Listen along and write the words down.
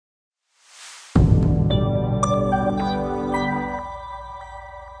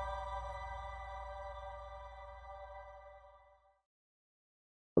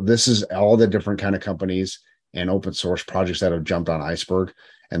this is all the different kind of companies and open source projects that have jumped on Iceberg.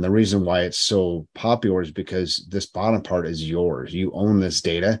 And the reason why it's so popular is because this bottom part is yours. You own this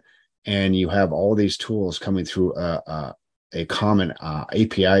data, and you have all these tools coming through a common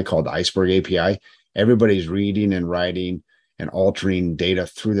API called the Iceberg API. Everybody's reading and writing and altering data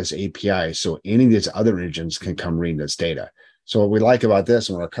through this API. So any of these other engines can come read this data. So what we like about this,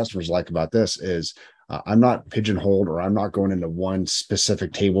 and what our customers like about this, is I'm not pigeonholed, or I'm not going into one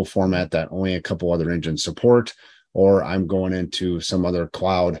specific table format that only a couple other engines support, or I'm going into some other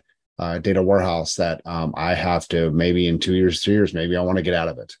cloud data warehouse that I have to, maybe in 2 years, 3 years, maybe I want to get out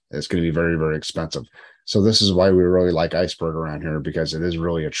of it. It's going to be very, very expensive. So this is why we really like Iceberg around here, because it is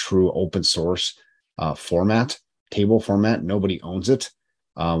really a true open source format, table format. Nobody owns it.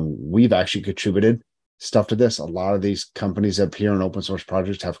 We've actually contributed stuff to this. A lot of these companies up here in open source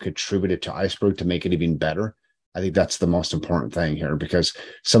projects have contributed to Iceberg to make it even better. I think that's the most important thing here, because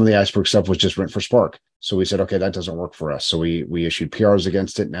some of the Iceberg stuff was just written for Spark. So we said, okay, that doesn't work for us. So we issued PRs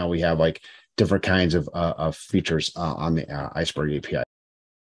against it. Now we have like different kinds of features on the Iceberg API.